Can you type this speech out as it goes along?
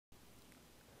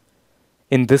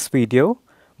In this video,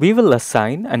 we will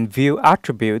assign and view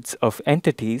attributes of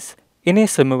entities in a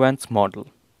SimEvents model.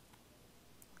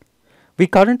 We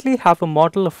currently have a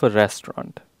model of a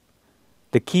restaurant.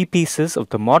 The key pieces of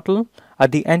the model are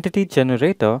the entity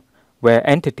generator, where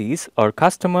entities or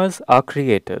customers are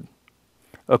created,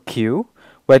 a queue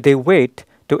where they wait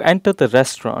to enter the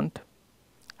restaurant,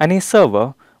 and a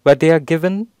server where they are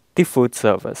given the food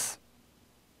service.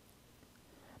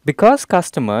 Because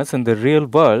customers in the real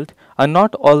world are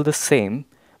not all the same,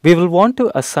 we will want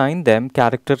to assign them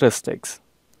characteristics,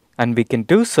 and we can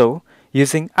do so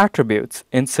using attributes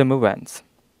in SimEvents.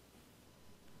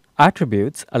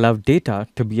 Attributes allow data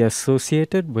to be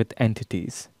associated with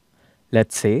entities.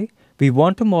 Let's say we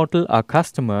want to model our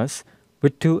customers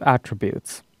with two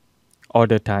attributes: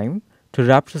 order time, to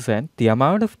represent the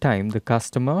amount of time the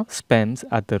customer spends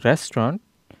at the restaurant,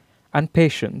 and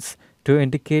patience, to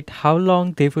indicate how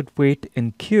long they would wait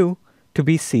in queue to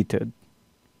be seated.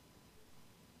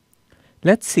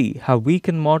 Let's see how we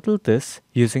can model this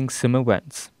using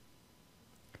SimEvents.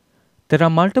 There are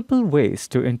multiple ways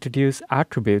to introduce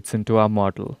attributes into our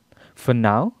model. For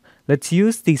now, let's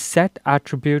use the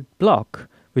setAttribute block,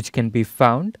 which can be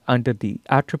found under the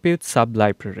attribute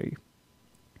sublibrary.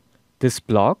 This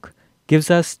block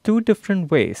gives us two different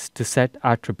ways to set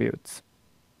attributes.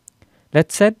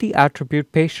 Let's set the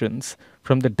attribute patience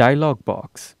from the dialog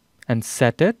box and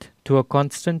set it to a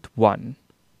constant 1.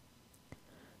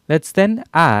 Let's then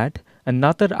add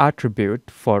another attribute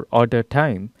for order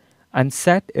time and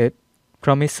set it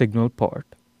from a signal port.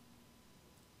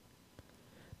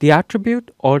 The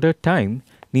attribute order time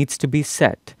needs to be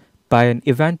set by an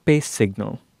event-based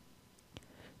signal.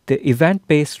 The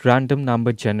event-based random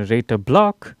number generator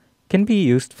block can be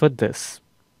used for this.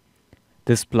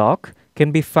 This block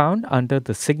can be found under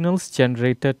the Signals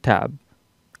Generator tab,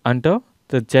 under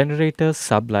the Generators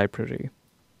sublibrary.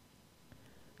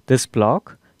 This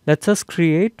block lets us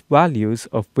create values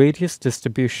of various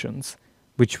distributions,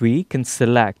 which we can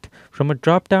select from a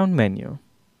drop-down menu.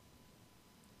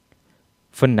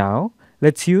 For now,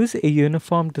 let's use a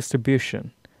uniform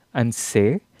distribution and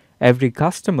say every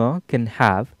customer can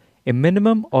have a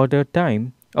minimum order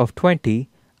time of 20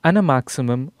 and a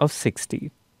maximum of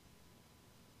 60.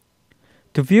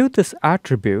 To view this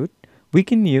attribute, we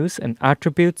can use an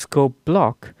attribute scope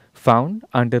block found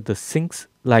under the Sinks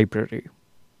library.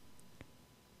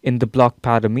 In the block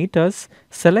parameters,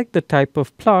 select the type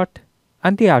of plot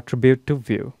and the attribute to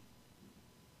view.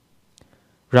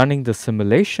 Running the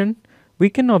simulation, we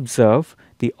can observe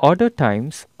the order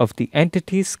times of the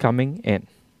entities coming in.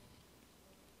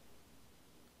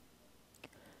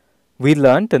 We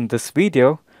learned in this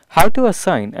video how to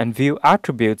assign and view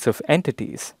attributes of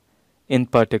entities. In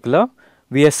particular,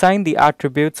 we assign the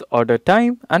attributes order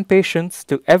time and patience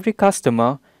to every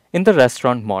customer in the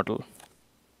restaurant model.